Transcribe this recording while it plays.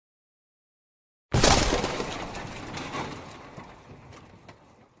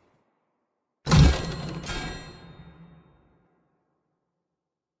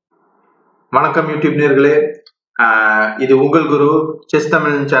வணக்கம் யூடியூப் நேயர்களே. இது உங்கள் குரு செஸ்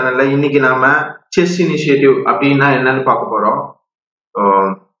தமிழ் சேனல்ல இன்னைக்கு நாம செஸ் இனிஷியேட்டிவ் அப்படின்னா என்னன்னு பார்க்க போறோம்.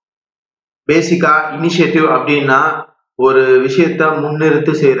 பேசிக்கா இனிஷியேட்டிவ் அப்படின்னா ஒரு விஷயத்த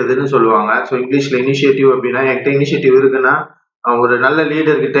முன்னிறுத்து செய்யறதுன்னு சொல்லுவாங்க. ஸோ இங்கிலீஷ்ல இனிஷியேட்டிவ் அப்படின்னா என்கிட்ட இனிஷியேட்டிவ் இருக்குன்னா ஒரு நல்ல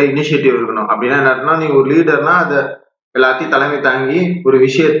லீடர் கிட்ட இனிஷியேட்டிவ் இருக்கணும். அப்படின்னா என்னன்னா, நீங்க ஒரு லீடர்னா அதை எல்லாத்தையும் தலைமை தாங்கி ஒரு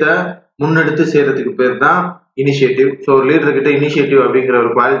விஷயத்த முன்னெடுத்து செய்யறதுக்கு பேர் தான் இனிஷியேட்டிவ். ஸோ ஒரு லீடர் கிட்ட இனிஷியேட்டிவ் அப்படிங்கிற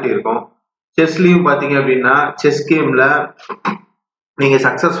ஒரு குவாலிட்டி இருக்கும். செஸ்லயும் பாத்தீங்க அப்படின்னா செஸ் கேம்ல நீங்க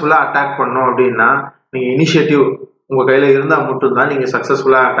சக்சஸ்ஃபுல்லா அட்டாக் பண்ணணும் அப்படின்னா நீங்க இனிஷியேட்டிவ் உங்க கையில இருந்தா மட்டும்தான் நீங்க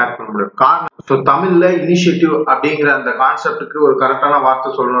சக்சஸ்ஃபுல்லா அட்டாக் பண்ண முடியும். காரணம், ஸோ தமிழ்ல இனிஷியேட்டிவ் அப்படிங்கிற அந்த கான்செப்டுக்கு ஒரு கரெக்டான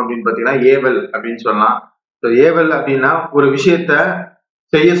வார்த்தை சொல்லணும் அப்படின்னு பாத்தீங்கன்னா ஏவல் அப்படின்னு சொல்லலாம். ஸோ ஏவல் அப்படின்னா ஒரு விஷயத்த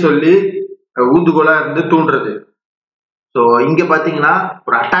செய்ய சொல்லி ஊந்துகோலா இருந்து தூண்டுறது. ஸோ இங்க பாத்தீங்கன்னா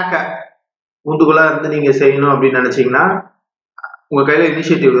ஒரு அட்டாக்க ஊந்துகோலா இருந்து நீங்க செய்யணும் அப்படின்னு நினைச்சீங்கன்னா உங்க கையில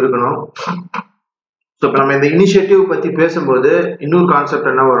இனிஷியேட்டிவ் இருக்கணும். ஸோ இப்போ நம்ம இந்த இனிஷியேட்டிவ் பத்தி பேசும்போது இன்னொரு கான்செப்ட்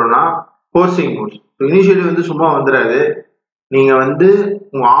என்ன வரும்னா ஃபோர்சிங் மூவ்ஸ். இனிஷியேட்டிவ் வந்து சும்மா வந்துடாது. நீங்க வந்து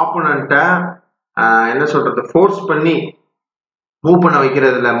உங்க ஆப்போனண்ட்டை என்ன சொல்றது ஃபோர்ஸ் பண்ணி மூவ் பண்ண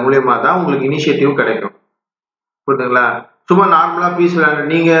வைக்கிறதுல மூலியமா தான் உங்களுக்கு இனிஷியேட்டிவ் கிடைக்கும். புரியுதுங்களா? சும்மா நார்மலா பீஸ்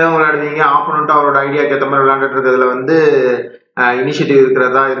விளையாண்டு நீங்க எதுவும் விளையாடுவீங்க, ஆப்போனண்ட்டா அவரோட ஐடியாக்கு ஏற்ற மாதிரி விளையாண்டுட்டு இருக்கிறதுல வந்து இனிஷியேட்டிவ்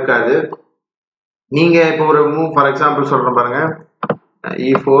இருக்கிறதா இருக்காது. நீங்க இப்போ ஒரு மூவ் ஃபார் எக்ஸாம்பிள் சொல்றேன் பாருங்க.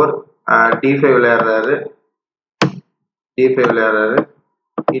 E4 D5 விளையாடுறாரு, D5 விளையாடுறாரு,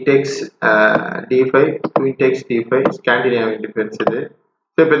 he takes D5, queen takes D5, Scandinavian defence இது.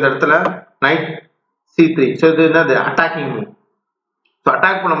 ஸோ இப்போ இந்த இடத்துல நைட் C3. ஸோ இது என்னது அட்டாக்கிங் மூவ். ஸோ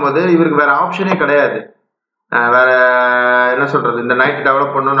அட்டாக் பண்ணும்போது இவருக்கு வேற ஆப்ஷனே கிடையாது. வேற என்ன சொல்றது, இந்த நைட்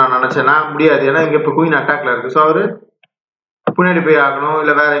டெவலப் பண்ணணும்னு நான் நினைச்சேன்னா முடியாது. ஏன்னா இங்க இப்போ குயின் அட்டாக்ல இருக்கு. ஸோ அவரு பின்னாடி போய் ஆகணும்,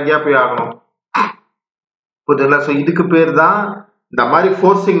 இல்லை வேற எங்கேயா போய் ஆகணும். புரியுதுங்களா? ஸோ இதுக்கு பேர் தான் இந்த மாதிரி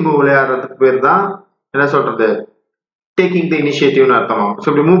ஃபோர்சிங் மூவ் விளையாடுறதுக்கு பேர் தான் என்ன சொல்றது டேக்கிங் த இனிஷியேட்டிவ்னு அர்த்தம். ஸோ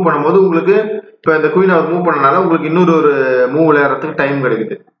இப்படி மூவ் பண்ணும்போது உங்களுக்கு இப்போ இந்த குயின் அவர் மூவ் பண்ணனால உங்களுக்கு இன்னொரு ஒரு மூவ் விளையாடுறதுக்கு டைம்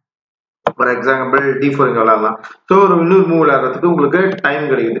கிடைக்குது. ஃபார் எக்ஸாம்பிள் D4 இங்க விளையாடலாம். ஸோ ஒரு இன்னொரு மூவ் விளையாடுறதுக்கு உங்களுக்கு டைம்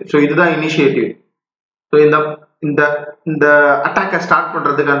கிடைக்குது. ஸோ இதுதான் இனிஷியேட்டிவ். ஸோ இந்த இந்த இந்த அட்டாக்கை ஸ்டார்ட்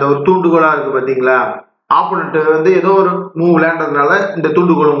பண்றதுக்கு அந்த ஒரு தூண்டுகோலா இருக்கு பாத்தீங்களா, ஆப்போனண்ட் வந்து ஏதோ ஒரு மூவ் விளையாடுறதுனால இந்த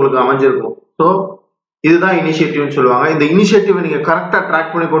தூண்டுகோல் உங்களுக்கு அமைஞ்சிருக்கும். ஸோ இதுதான் இனிஷியேட்டிவ்னு சொல்லுவாங்க. இந்த இனிஷியேட்டிவ் நீங்க கரெக்டா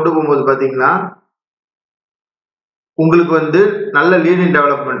ட்ராக் பண்ணி கொண்டு போகும்போது பாத்தீங்கன்னா உங்களுக்கு வந்து நல்ல லீடிங்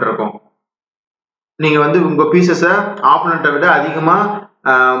டெவலப்மெண்ட் இருக்கும். நீங்க வந்து உங்க பீசஸை ஆப்போனண்ட்டை விட அதிகமா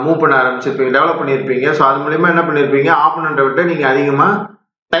மூவ் பண்ண ஆரம்பிச்சிருப்பீங்க, டெவலப் பண்ணியிருப்பீங்க. ஸோ அது மூலியமா என்ன பண்ணிருப்பீங்க, ஆப்போனண்ட்டை விட நீங்க அதிகமா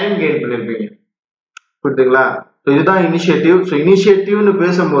டைம் கெயின் பண்ணிருப்பீங்க. புரியுதுங்களா? ஸோ இதுதான் இனிஷியேட்டிவ். ஸோ இனிஷியேட்டிவ்னு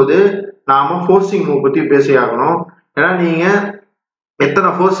பேசும்போது நாம ஃபோர்சிங் மூவ் பத்தி பேசி ஆகணும். ஏன்னா நீங்க எத்தனை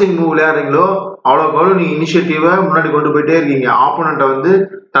ஃபோர்சிங் மூவ் விளையாடுறீங்களோ அவ்வளோக்கு நீங்க இனிஷியேட்டிவை முன்னாடி கொண்டு போயிட்டே இருக்கீங்க. ஆப்போனண்ட்டை வந்து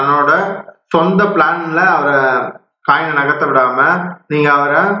தன்னோட சொந்த பிளான்ல அவரை காயினை நகர்த்த விடாம நீங்க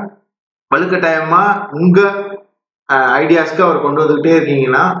அவரை வலுக்கட்டாயமா உங்க ஐடியாஸ்க்கு அவர் கொண்டு வந்துகிட்டே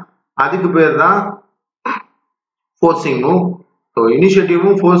இருக்கீங்கன்னா அதுக்கு பேர் தான் ஃபோர்சிங் மூவ். ஸோ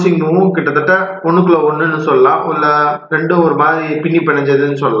இனிஷியேட்டிவும் ஃபோர்சிங் மூவும் கிட்டத்தட்ட ஒண்ணுக்குள்ள ஒண்ணுன்னு சொல்லலாம், இல்ல ரெண்டும் ஒரு மாதிரி பின்னி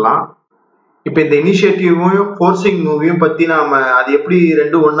பிணைஞ்சதுன்னு சொல்லலாம். இப்ப இந்த இனிஷியேட்டிவும் ஃபோர்சிங் மூவியும் பத்தி நாம அது எப்படி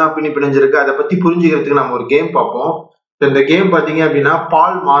ரெண்டும் ஒன்னா பின்னி பிணைஞ்சிருக்கு அதை பத்தி புரிஞ்சுக்கிறதுக்கு நம்ம ஒரு கேம் பார்ப்போம். இந்த கேம் பாத்தீங்க அப்படின்னா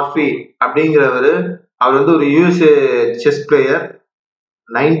பால் மார்ஃபி அப்படிங்கிறவரு, அவர் வந்து ஒரு யூஎஸ்ஏ செஸ் பிளேயர்,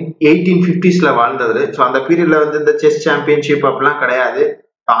 1850s வாழ்ந்தவர். ஸோ அந்த பீரியட்ல வந்து இந்த செஸ் சாம்பியன்ஷிப் அப்படிலாம் கிடையாது.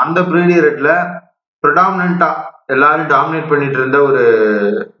 அந்த பீரியட்ல ப்ரிடாமினண்டா எல்லாரும் டாமினேட் பண்ணிட்டு இருந்த ஒரு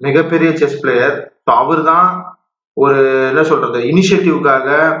மிகப்பெரிய செஸ் பிளேயர். ஸோ அவர் தான் ஒரு என்ன சொல்றது இனிஷியேட்டிவ்காக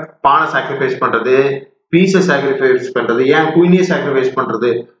பானை சாக்ரிஃபைஸ் பண்றது, பீஸை சாக்ரிஃபைஸ் பண்றது, ஏன் குயினே சாக்ரிஃபைஸ் பண்றது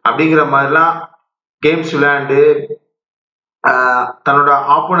அப்படிங்கிற மாதிரிலாம் கேம்ஸ் விளையாண்டு தன்னோட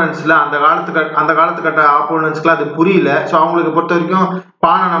ஆப்போனன்ட்ஸ்ல அந்த காலத்துக்கட்ட ஆப்போனன்ட்ஸ்க்குலாம் அது புரியல. ஸோ அவங்களுக்கு பொறுத்த வரைக்கும்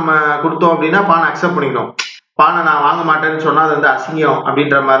பானை நம்ம கொடுத்தோம் அப்படின்னா பானை அக்செப்ட் பண்ணிக்கணும், பானை நான் வாங்க மாட்டேன்னு சொன்னா அது வந்து அசிங்கம்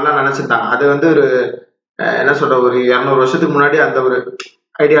அப்படின்ற மாதிரிலாம் நினைச்சிருந்தாங்க. அது வந்து ஒரு என்ன சொல்ற ஒரு 200 வருஷத்துக்கு முன்னாடி அந்த ஒரு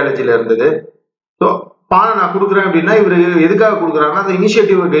ஐடியாலஜில இருந்தது. ஸோ பானை நான் கொடுக்குறேன் அப்படின்னா இவர் எதுக்காக கொடுக்குறாருன்னா அந்த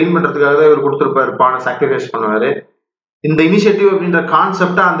இனிஷியேட்டிவ் கெயின் பண்றதுக்காக தான் இவர் கொடுத்துருப்பாரு, பானை சாக்ரிஃபைஸ் பண்ணுவாரு. இந்த இனிஷியேட்டிவ் அப்படின்ற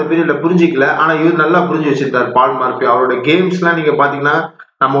கான்செப்டா அந்த பீரியட்ல புரிஞ்சிக்கல, ஆனா இவர் நல்லா புரிஞ்சு வச்சிருந்தார் பால் மார்ஃபி. அவரோட கேம்ஸ் எல்லாம் நீங்க பாத்தீங்கன்னா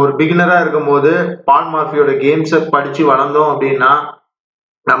நம்ம ஒரு பிகினரா இருக்கும் போது பால் மார்ஃபியோட கேம்ஸை படிச்சு வளர்ந்தோம் அப்படின்னா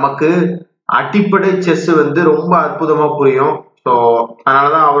நமக்கு அடிப்படை செஸ் வந்து ரொம்ப அற்புதமா புரியும். ஸோ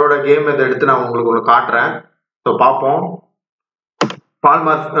அதனாலதான் அவரோட கேம் இதை எடுத்து நான் உங்களுக்கு ஒன்று காட்டுறேன். ஸோ பார்ப்போம்.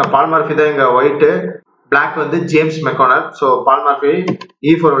 பால் மார்ஃபி தான் இங்க ஒயிட், பிளாக் வந்து James மெக்கோனல். So ball Murphy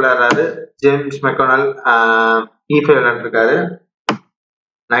E4 விளையாடுறாரு, James மெக்கோனல் E5 விளையாண்டுருக்காரு.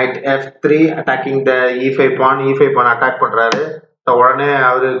 knight F3 attacking the E5 pawn, E5 pawn attack பண்றாரு. உடனே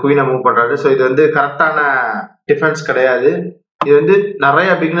அவரு குயினை மூவ் பண்றாரு. ஸோ இது வந்து கரெக்டான டிஃபென்ஸ் கிடையாது. இது வந்து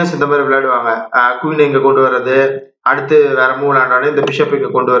நிறைய பிகினர்ஸ் இந்த மாதிரி விளையாடுவாங்க. குயினை இங்க கொண்டு வர்றது, அடுத்து வேற மூவ் விளையாண்டாலும் இந்த பிஷப்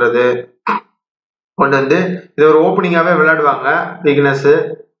இங்க கொண்டு வர்றது, கொண்டு வந்து இது ஒரு ஓப்பனிங்காவே விளையாடுவாங்க பிகினர்ஸ்.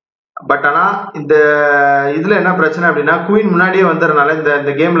 பட் ஆனா இந்த இதுல என்ன பிரச்சனை அப்படின்னா, குயின் முன்னாடியே வந்துறதுனால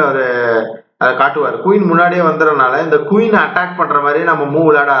இந்த கேம்ல ஒரு அதை காட்டுவார். குயின் முன்னாடியே வந்துறதுனால இந்த குயினை அட்டாக் பண்ற மாதிரி நம்ம மூவ்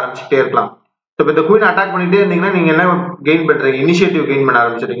விளையாட ஆரம்பிச்சுட்டே இருக்கலாம். இப்போ இந்த குயின் அட்டாக் பண்ணிட்டே இருந்தீங்கன்னா நீங்க என்ன கெயின் பண்றீங்க? இனிஷியேட்டிவ் கெயின் பண்ண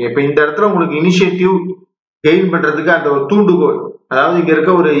ஆரம்பிச்சிருக்கீங்க. இப்போ இந்த இடத்துல உங்களுக்கு இனிஷியேட்டிவ் கெயின் பண்றதுக்கு அந்த ஒரு தூண்டுகோல், அதாவது இங்க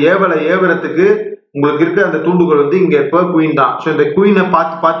இருக்க ஒரு ஏவலை ஏவுறதுக்கு உங்களுக்கு இருக்க அந்த தூண்டுகோல் வந்து இங்க இருக்க குயின் தான். ஸோ இந்த குயினை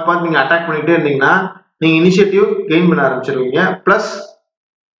பார்த்து நீங்க அட்டாக் பண்ணிட்டே இருந்தீங்கன்னா நீங்க இனிஷியேட்டிவ் கெயின் பண்ண ஆரம்பிச்சிருவீங்க. பிளஸ்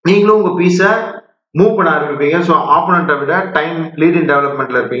நீங்களும் உங்க பீஸை மூவ் பண்ண ஆரம்பிப்பீங்க. ஸோ ஆப்போனண்ட்டை விட டைம் லீட் இன்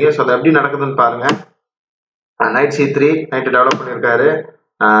டெவலப்மெண்ட்ல இருப்பீங்க. ஸோ அது எப்படி நடக்குதுன்னு பாருங்க. நைட் C3 நைட்டு டெவலப் பண்ணியிருக்காரு.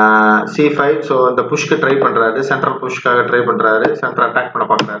 C5. ஸோ இந்த புஷ்க்கு ட்ரை பண்றாரு, சென்ட்ரல் புஷ்க்காக ட்ரை பண்றாரு, சென்டர் அட்டாக் பண்ண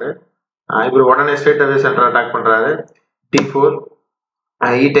பாக்குறாரு. இவர் உடனே ஸ்ட்ரெயிட்டாவே சென்டர் அட்டாக் பண்றாரு. D4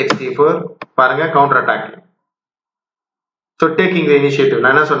 E takes D4 பாருங்க, counter attack. So taking the initiative.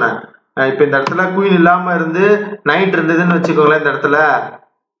 நான் என்ன சொன்னேன், இப்போ இந்த இடத்துல குயின் இல்லாம இருந்து நைட் இருந்ததுன்னு வச்சுக்கோங்களேன். இந்த இடத்துல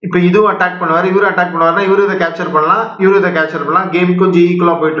இப்போ இதுவும் அட்டாக் பண்ணுவார், இவரும் அட்டாக் பண்ணுவார்னா இவரும் இதை கேப்சர் பண்ணலாம், இவரும் இதை கேப்சர் பண்ணலாம். கேம் கொஞ்சம்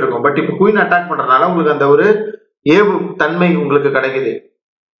ஈக்குவலா போயிட்டு இருக்கும். பட் இப்போ குயின் அட்டாக் பண்றதுனால உங்களுக்கு அந்த ஒரு ஏவு தன்மை உங்களுக்கு கிடைக்குது.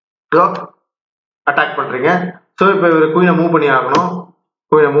 ஸோ அட்டாக் பண்றீங்க. ஸோ இப்போ இவர் குயினை மூவ் பண்ணி ஆகணும்.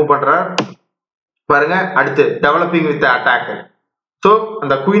 குயினை மூவ் பண்றார் பாருங்க. அடுத்து டெவலப்பிங் வித் அட்டாக். ஸோ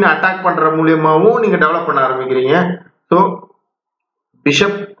அந்த குயினை அட்டாக் பண்ற மூலியமாவும் நீங்க டெவலப் பண்ண ஆரம்பிக்கிறீங்க. ஸோ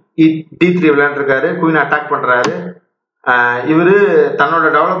பிஷப் D3 விளையாண்டுருக்காரு, குயினை அட்டாக் பண்றாரு. இவரு தன்னோட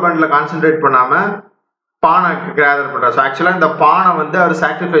டெவலப்மெண்ட்ல கான்சென்ட்ரேட் பண்ணாம பானை கேதர் பண்றாரு. ஆக்சுவலா இந்த பானை வந்து அவர்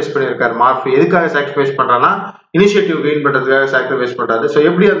சாக்ரிஃபைஸ் பண்ணியிருக்காரு. மார்ஃபி எதுக்காக சாக்ரிஃபைஸ் பண்றாருன்னா இனிஷியேட்டிவ் கெயின் பண்றதுக்காக சாக்ரிஃபைஸ் பண்றாரு. ஸோ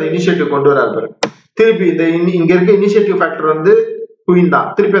எப்படி அந்த இனிஷியேட்டிவ் கொண்டு வராரு பாரு. திருப்பி இங்க இருக்க இனிஷியேட்டிவ் ஃபேக்டர் வந்து குயின் தான்.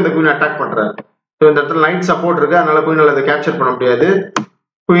 திருப்பி அந்த குயின் அட்டாக் பண்றாரு. ஸோ இந்த இடத்துல நைட் சப்போர்ட் இருக்கு, அதனால குயினால அதை கேப்சர் பண்ண முடியாது.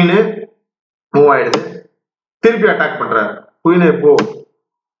 குயின் மூவ் ஆயிடுது, திருப்பி அட்டாக் பண்றாரு. குயின் இப்போ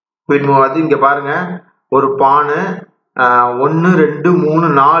குயின் மூவ் ஆகுது. இங்க பாருங்க, ஒரு பானு 1 2 3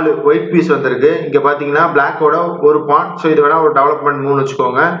 4 ஒயிட் பீஸ் வந்திருக்கு. இங்க பாத்தீங்கன்னா பிளாக்கோட ஒரு பான். ஸோ இது வேணா ஒரு டெவலப்மெண்ட் மூணு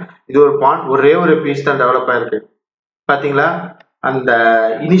வச்சுக்கோங்க. இது ஒரு பான், ஒரே ஒரு பீஸ் தான் டெவலப் ஆயிருக்கு. பாத்தீங்களா, அந்த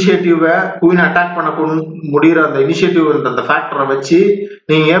இனிஷியேட்டிவை குயின் அட்டாக் பண்ண முடிகிற அந்த இனிஷியேட்டிவ் அந்த ஃபேக்டரை வச்சு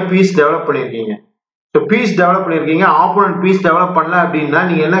நீங்க பீஸ் டெவலப் பண்ணிருக்கீங்க. ஸோ பீஸ் டெவலப் பண்ணிருக்கீங்க. ஆப்போனன்ட் பீஸ் டெவலப் பண்ணல அப்படின்னா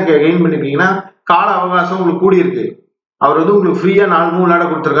நீங்க என்ன கெயின் பண்ணிருக்கீங்கன்னா கால அவகாசம் உங்களுக்கு கூடி இருக்கு. அவர் வந்து உங்களுக்கு ஃப்ரீயா 4 மூவ் விளையாட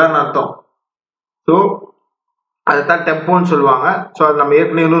கொடுத்துருக்காருன்னு அர்த்தம். ஸோ அதுதான் டெம்போன்னு சொல்லுவாங்க. ஸோ அது நம்ம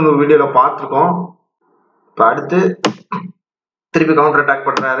ஏற்கனவே இன்னொரு வீடியோல பார்த்துருக்கோம். இப்போ அடுத்து திருப்பி கவுண்டர் அட்டாக்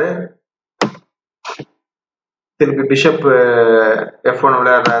பண்றாரு. திருப்பி பிஷப் F1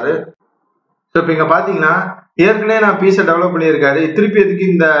 விளையாடுறாரு. ஸோ இப்போ இங்க பாத்தீங்கன்னா ஏற்கனவே நான் பீஸை டெவலப் பண்ணியிருக்காரு. திருப்பி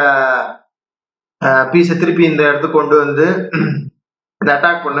எதுக்கு இந்த பீஸை திருப்பி இந்த இடத்துக்கு கொண்டு வந்து இந்த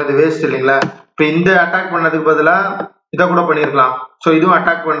அட்டாக் பண்ணது வேஸ்ட் இல்லைங்களா? இப்போ இந்த அட்டாக் பண்ணதுக்கு பதிலாக இதை கூட பண்ணியிருக்கலாம். ஸோ இதுவும்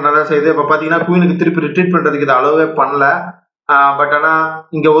அட்டாக் பண்ணுறதா செய்யுது. இப்போ பார்த்தீங்கன்னா குயினுக்கு திருப்பி ரிட்ரீட் பண்ணுறதுக்கு இதை அளவே பண்ணல. பட் ஆனால்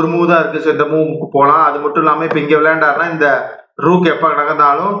இங்கே ஒரு மூவ் தான் இருக்குது. ஸோ இந்த மூவுக்கு போகலாம். அது மட்டும் இல்லாமல் இப்போ இங்கே விளையாண்டாருன்னா இந்த ரூக் எப்போ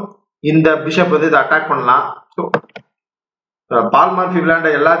நடந்தாலும் இந்த பிஷப் வந்து இதை அட்டாக் பண்ணலாம். ஸோ பால் மார்ஃபி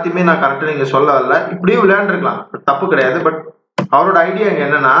விளையாண்ட எல்லாத்தையுமே நான் கரெக்டாக நீங்கள் சொல்ல வரல, இப்படியும் விளையாண்டுருக்கலாம், தப்பு கிடையாது. பட் அவரோட ஐடியா இங்கே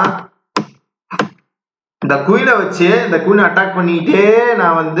என்னன்னா, இந்த குயினை வச்சு இந்த குயினை அட்டாக் பண்ணிட்டே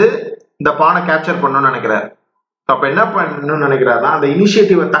நான் வந்து இந்த பானை கேப்சர் பண்ணணும்னு நினைக்கிறேன். அப்ப என்ன பண்ணணும்னு நினைக்கிறாருன்னா அந்த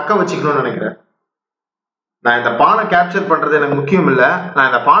இனிஷியேட்டிவை தக்க வச்சுக்கணும்னு நினைக்கிறேன். நான் இந்த பானை கேப்சர் பண்றது எனக்கு முக்கியம் இல்லை, நான்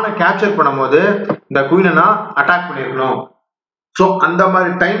இந்த பானை கேப்சர் பண்ணும் போது இந்த குயினை நான் அட்டாக் பண்ணிருக்கணும். ஸோ அந்த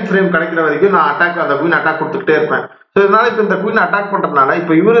மாதிரி டைம் ஃப்ரேம் கிடைக்கிற வரைக்கும் நான் அந்த குயின் அட்டாக் கொடுத்துக்கிட்டே இருப்பேன். ஸோ இதனால இப்போ இந்த குயினை அட்டாக் பண்றதுனால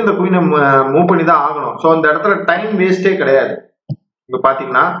இப்போ இவரு இந்த குயினை மூவ் பண்ணி தான் ஆகணும். ஸோ அந்த இடத்துல டைம் வேஸ்டே கிடையாது. இப்போ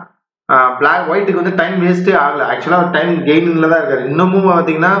பாத்தீங்கன்னா ஒயிட்டுக்கு வந்து டைம் வேஸ்டே ஆகல. ஆக்சுவலா டைம் கெயினிங்ல தான் இருக்காரு. இன்னமும்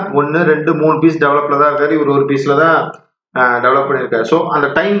பாத்தீங்கன்னா 1 2 3 பீஸ் டெவலப்ல தான் இருக்காரு. இவர் ஒரு பீஸ்ல தான் டெவலப் பண்ணியிருக்காரு. ஸோ அந்த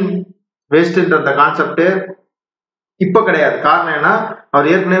டைம் வேஸ்ட்ன்ற அந்த கான்செப்ட் இப்ப கிடையாது. காரணம் என்ன, அவர்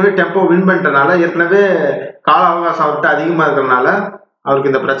ஏற்கனவே டெம்போ வின் பண்ணிட்டனால, ஏற்கனவே கால அவகாசம் அவர்கிட்ட அதிகமா இருக்கிறதுனால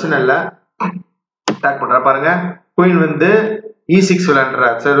அவருக்கு இந்த பிரச்சனை இல்லை. அட்டாக் பண்ற பாருங்க, குயின் வந்து E6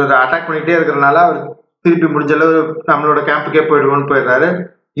 விளையாடுறாரு. சரி, அட்டாக் பண்ணிட்டே இருக்கிறதுனால அவர் திருப்பி முடிஞ்ச அளவு நம்மளோட கேம்புக்கே போயிடுறாரு.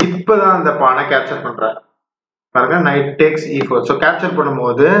 இப்பதான் அந்த பானை கேப்சர் பண்றாரு பாருங்க, night tax E4. So capture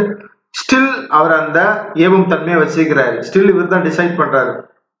பண்ணும்போது ஸ்டில் அவர் அந்த ஏவும் தன்மையை வச்சுக்கிறாரு. ஸ்டில் இவர் தான் டிசைட் பண்றாரு,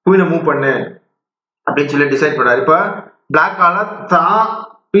 குயினை மூவ் பண்ணு அப்படின்னு சொல்லி டிசைட் பண்றாரு. இப்ப பிளாக்கால தான்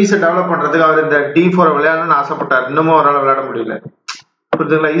பீஸை டெவலப் பண்றதுக்கு அவர் இந்த D4 விளையாடணும்னு ஆசைப்பட்டார். இன்னமும் அவரால் விளையாட முடியல.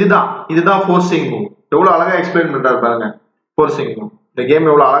 புரியுதுங்களா? இதுதான் ஃபோர்சிங் மூவ். எவ்வளவு அழகா எக்ஸ்பிளைன் பண்றாரு பாருங்க. ஃபோர்சிங் மூவ் இந்த கேம்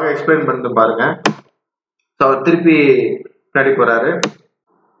எவ்வளவு அழகா எக்ஸ்பிளைன் பண்ணிட்டு பாருங்க. அவர் திருப்பி பின்னாடி போறாரு.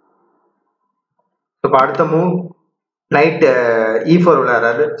 இப்போ அடுத்த மூவ் நைட் E4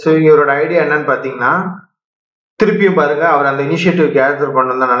 விளையாடுறாரு. ஸோ இவரோட ஐடியா என்னன்னு பார்த்தீங்கன்னா, திருப்பியும் பாருங்க அவர் அந்த இனிஷியேட்டிவ் கேதர்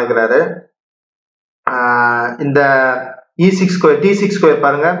பண்ணணும்னு தான் நினைக்கிறாரு. இந்த E6 ஸ்கொயர் T6 ஸ்கொயர்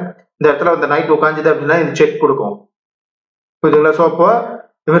பாருங்க, இந்த இடத்துல அந்த நைட் உட்காந்துது அப்படின்னா இது செக் கொடுக்கும், புரியுதுங்களா? ஸோ அப்போ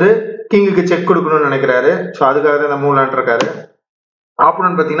இவர் கிங்குக்கு செக் கொடுக்கணும்னு நினைக்கிறாரு. ஸோ அதுக்காக தான் இந்த மூவ் விளையாண்டுருக்காரு.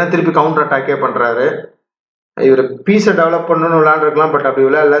 ஆப்போனன்ட் பார்த்தீங்கன்னா திருப்பி கவுண்டர் அட்டாக்கே பண்றாரு. இவர் பீஸை டெவலப் பண்ணணும்னு விளையாண்டுருக்கலாம், பட் அப்படி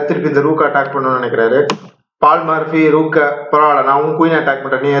விளையாடல, திருப்பி இந்த ரூக் அட்டாக் பண்ணணும்னு நினைக்கிறாரு. பால் மார்ஃபி ரூக்க பரவாயில்ல, நான் உன் குயின் அட்டாக்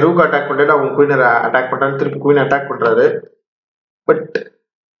பண்றேன், நீ ரூக் அட்டாக் பண்ணிட்டு அவங்க குயினை அட்டாக் பண்றேன்னு திருப்பி குயின் அட்டாக் பண்றாரு. பட்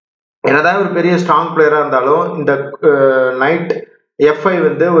என்னதான் ஒரு பெரிய ஸ்ட்ராங் பிளேயரா இருந்தாலும் இந்த நைட் F5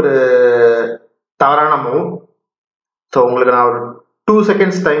 வந்து ஒரு தவறான மூவ். ஸோ உங்களுக்கு நான் ஒரு 2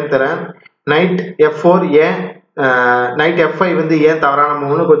 செகண்ட்ஸ் டைம் தரேன். நைட் F4 ஏன், நைட் F5 வந்து ஏன் தவறான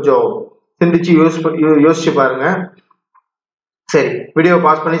மூவ்னு கொஞ்சம் சிந்திச்சு யோசிச்சு பாருங்க. சரி, வீடியோ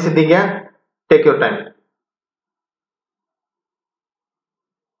பாஸ் பண்ணி சிந்திங்க. Take your time.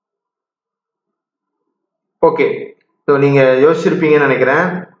 Okay, so நீங்க யோசிச்சிருப்பீங்கன்னு நினைக்கிறேன்.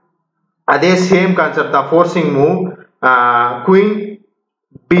 அதே சேம் கான்செப்ட் தான், forcing move, queen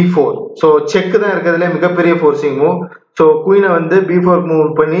B4. So check தான் இருக்கிறதுல மிகப்பெரிய ஃபோர்சிங் மூவ். ஸோ குயினை வந்து B4 மூவ்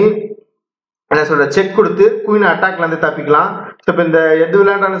பண்ணி என்ன சொல்ற, செக் கொடுத்து குயின் அட்டாக்ல இருந்து தப்பிக்கலாம். ஸோ இப்போ இந்த எது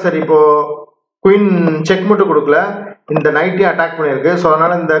விளையாண்டாலும் சரி, இப்போ குயின் செக் மட்டும் கொடுக்கல, இந்த நைட்டையும் அட்டாக் பண்ணியிருக்கு. ஸோ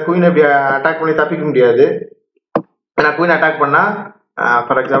அதனால இந்த குயின் இப்படி அட்டாக் பண்ணி தப்பிக்க முடியாது. ஏன்னா குயின் அட்டாக் பண்ணா,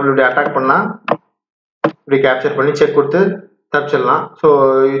 ஃபார் எக்ஸாம்பிள் இப்படி அட்டாக் பண்ணா இப்படி கேப்சர் பண்ணி செக் கொடுத்து தப்பிச்சிடலாம். ஸோ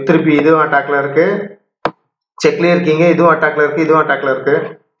திருப்பி இதுவும் அட்டாக்ல இருக்கு, செக்லயே இருக்கீங்க, இதுவும் அட்டாக்ல இருக்கு, இதுவும் அட்டாக்ல இருக்கு.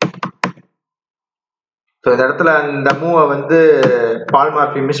 ஸோ இந்த இடத்துல இந்த மூவை வந்து பால்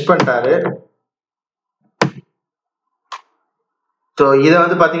மார்ஃபி மிஸ் பண்ணிட்டாரு. ஸோ இதை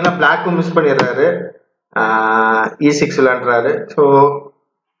வந்து பார்த்தீங்கன்னா பிளாக்கும் மிஸ் பண்ணிடுறாரு, E6 விளையாடுறாரு. So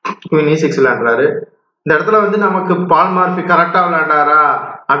queen E6 விளையாடுறாரு. இந்த இடத்துல வந்து நமக்கு பால் மார்ஃபி கரெக்டா விளையாண்டாரா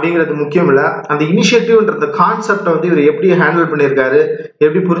அப்படிங்கிறது முக்கியம் இல்லை, அந்த இனிஷியேட்டிவ்ன்ற கான்செப்டை வந்து இவர் எப்படி ஹேண்டில் பண்ணியிருக்காரு,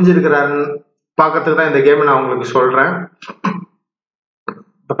 எப்படி புரிஞ்சிருக்கிறாருன்னு பார்க்கறதுக்கு தான் இந்த கேமை நான் உங்களுக்கு சொல்றேன்.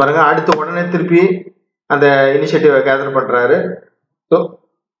 இப்போ பாருங்க, அடுத்து உடனே திருப்பி அந்த இனிஷியேட்டிவை கேதர் பண்றாரு. So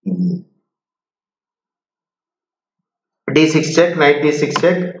D6 check, night D6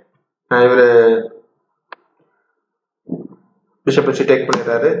 check, இவர் பிஷப் வச்சு டேக்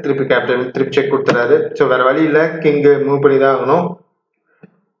பண்ணிடுறாரு, திருப்பி கேப்டன் திருப்பி செக் கொடுத்துறாரு. ஸோ வேற வழி இல்லை, கிங் மூவ் பண்ணி தான் ஆகணும்.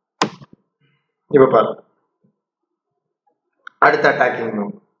 இப்போ பாரு, அடுத்த attacking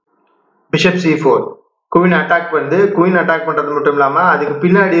move bishop C4. Queen attack வந்து குயின் அட்டாக் பண்றது மட்டும் இல்லாம அதுக்கு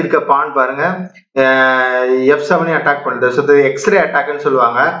பின்னாடி இருக்க பான் பாருங்க F7 அட்டாக் பண்ணுது. ஸோ இது எக்ஸ்ரே அட்டாக்னு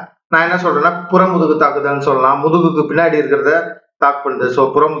சொல்லுவாங்க. நான் என்ன சொல்றேன்னா புறமுதுகு தாக்குதல்னு சொல்லலாம், முதுகுக்கு பின்னாடி இருக்கிறத தாக் பண்ணுது. ஸோ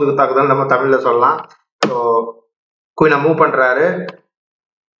புறமுதுகு தாக்குதல் நம்ம தமிழ்ல சொல்லலாம். ஸோ குயினை மூவ் பண்றாரு,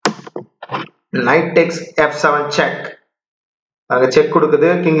 நைட் டேக்ஸ் F7 செக், அங்க செக் கொடுக்குது,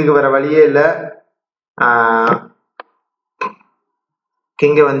 கிங்குக்கு வேற வழியே இல்லை,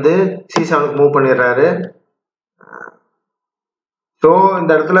 கிங்க வந்து C7க்கு மூவ் பண்ணிடுறாரு. ஸோ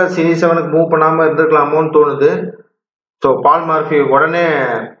இந்த இடத்துல C7க்கு மூவ் பண்ணாம இருந்திருக்கலாமோன்னு தோணுது. ஸோ பால் மார்ஃபி உடனே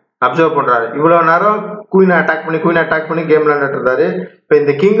அப்சர்வ் பண்றாரு, இவ்வளவு நேரம் குயினை அட்டாக் பண்ணி கேம் விளையாண்டுட்டு இருந்தாரு. இப்போ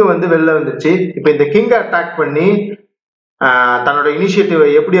இந்த கிங் வந்து வெளில வந்துச்சு. இப்போ இந்த கிங்கை அட்டாக் பண்ணி தன்னோட இனிஷியேட்டிவை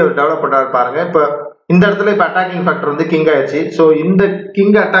எப்படி அவர் டெவலப் பண்றாரு பாருங்க. இப்போ இந்த இடத்துல இப்போ அட்டாக்கிங் ஃபேக்டர் வந்து கிங் ஆயிடுச்சு. ஸோ இந்த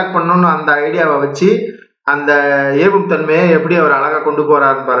கிங் அட்டாக் பண்ணணும்னு அந்த ஐடியாவை வச்சு அந்த ஏவும் தன்மையை எப்படி அவர் அழகா கொண்டு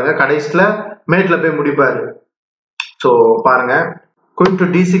போறாருன்னு பாருங்க. கடைசியில மேட்ல போய் முடிப்பாரு. ஸோ பாருங்க, queen to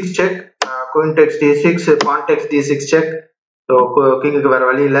D6 check, queen Tex D6, porn Tex D6 check. So கிங்குக்கு வேற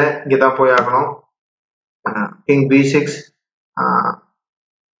வழி இல்லை, இங்கதான் போய் ஆகணும். King B6,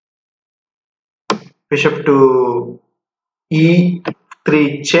 bishop to E3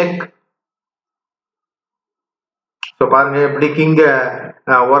 check. So பாருங்க எப்படி கிங்க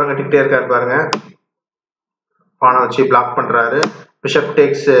ஓரங்கட்டிக்கிட்டே இருக்காரு பாருங்க, பானை வச்சு பிளாக் பண்றாரு. பிஷப்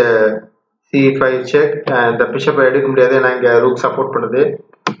டேக்ஸ் C5 செக், இந்த பிஷப்பை எடுக்க முடியாது, ஏன்னா இங்க ரூக் சப்போர்ட் பண்ணுது.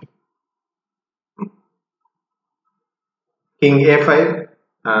 கிங் A5,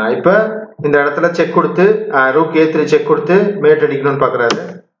 இப்ப இந்த இடத்துல செக் கொடுத்து ரூக் A3 செக் கொடுத்து மேட் அடிக்கணும்னு பாக்குறாரு.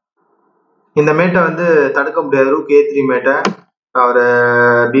 இந்த மேட்டை வந்து தடுக்க முடியாது, ரூக் A3 மேட்டை. அவர்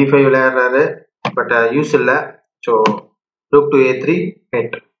B5 விளையாடுறாரு, பட் யூஸ் இல்லை. So rook to A3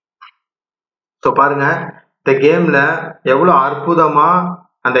 mat. So பாருங்க இந்த கேம்ல எவ்வளவு அற்புதமா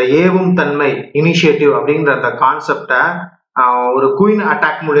அந்த ஏவும் தன்மை இனிஷியேட்டிவ் அப்படிங்கிற அந்த கான்செப்டை ஒரு குயின்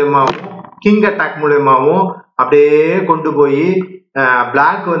அட்டாக் மூலியமாவும் கிங் அட்டாக் மூலியமாவும் அப்படியே கொண்டு போய்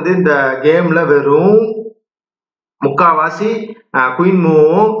பிளாக் வந்து இந்த கேம்ல வெறும் முக்காவாசி குயின்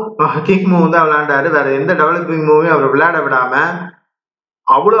மூவும் கிங் மூவும் தான் விளையாண்டாரு. வேற எந்த டெவலப்பிங் மூவையும் அவர் விளையாட விடாம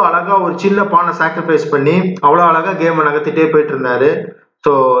அவ்வளோ அழகா ஒரு சின்ன பானை சாக்ரிஃபைஸ் பண்ணி அவ்வளோ அழகா கேமை நகர்த்திட்டே போயிட்டு இருந்தாரு.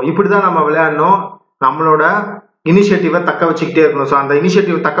 ஸோ இப்படிதான் நம்ம விளையாடணும். நம்மளோட இனிஷியேட்டிவை தக்க வச்சுக்கிட்டே இருக்கணும். ஸோ அந்த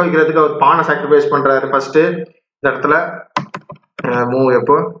இனிஷியேட்டிவ் தக்க வைக்கிறதுக்கு அவர் பானை சாக்ரிஃபைஸ் பண்றாரு. ஃபர்ஸ்ட் இந்த இடத்துல மூவ்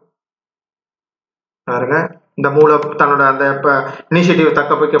எப்போ பாருங்க, இந்த மூல தன்னோட அந்த இனிஷியேட்டிவ்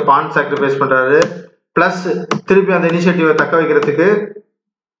தக்க வைக்க பான் சாக்ரிஃபைஸ் பண்றாரு. பிளஸ் திருப்பி அந்த இனிஷியேட்டிவை தக்க வைக்கிறதுக்கு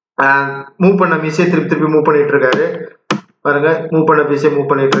மூவ் பண்ண மீசே திருப்பி மூவ் பண்ணிட்டு இருக்காரு. பாருங்க, மூவ் பண்ண பீஸே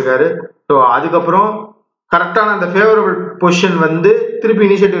மூவ் பண்ணிட்டு இருக்காரு. ஸோ அதுக்கப்புறம் கரெக்டான அந்த ஃபேவரபிள் பொசிஷன் வந்து திருப்பி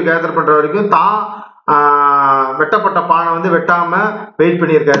இனிஷியேட்டிவ் கேதர் பண்ற வரைக்கும் தான் வெட்டப்பட்ட பானை வந்து வெட்டாம வெயிட்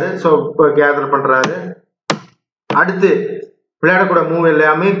பண்ணியிருக்காரு. ஸோ கேதர் பண்றாரு. அடுத்து விளையாடக்கூட மூவ்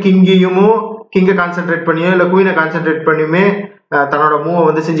எல்லாமே கிங்கை கான்சென்ட்ரேட் பண்ணியோ இல்லை குயினை கான்சென்ட்ரேட் பண்ணியுமே தன்னோட மூவை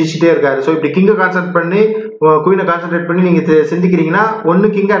வந்து செஞ்சுட்டே இருக்காரு. ஸோ இப்படி கிங்கை கான்சென்ட்ரேட் பண்ணி குயினை கான்சென்ட்ரேட் பண்ணி நீங்க சிந்திக்கிறீங்கன்னா ஒன்னு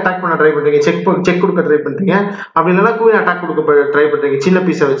கிங்கை அட்டாக் பண்ண ட்ரை பண்றீங்க, செக் கொடுக்க ட்ரை பண்றீங்க, அப்படி இல்லைன்னா குயின் அட்டாக் கொடுக்க ட்ரை பண்றீங்க சின்ன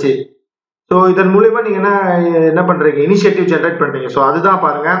பீஸை வச்சு. ஸோ இதன் மூலியமா நீங்க என்ன பண்றீங்க, இனிஷியேட்டிவ் ஜென்ரேட் பண்றீங்க. ஸோ அதுதான்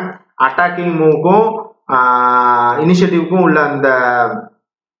பாருங்க அட்டாக்கிங் மூவுக்கும் இனிஷியேட்டிவ்க்கும் உள்ள அந்த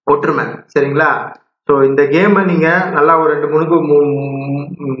ஒற்றுமை. சரிங்களா? ஸோ இந்த கேமை நீங்க நல்லா ஒரு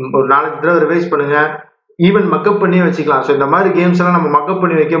 4-5 தடவை ரிவைஸ் பண்ணுங்க. ஈவன் மக்கப் பண்ணியே வச்சுக்கலாம். ஸோ இந்த மாதிரி கேம்ஸ் எல்லாம் நம்ம மக்கப்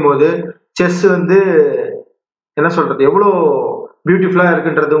பண்ணி வைக்கும் போது செஸ் வந்து என்ன சொல்றது எவ்வளோ பியூட்டிஃபுல்லா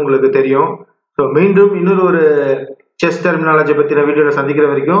இருக்குன்றது உங்களுக்கு தெரியும். ஸோ மீண்டும் இன்னொரு ஒரு செஸ் டெர்மினாலஜி பத்தின வீடியோல சந்திக்கிற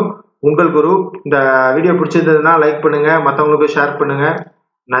வரைக்கும் உங்கள் குரு. இந்த வீடியோ பிடிச்சிருந்ததுன்னா லைக் பண்ணுங்க, மற்றவங்களுக்கு ஷேர் பண்ணுங்க.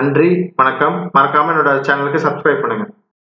 நன்றி, வணக்கம். மறக்காம என்னோட சேனலுக்கு சப்ஸ்கிரைப் பண்ணுங்க.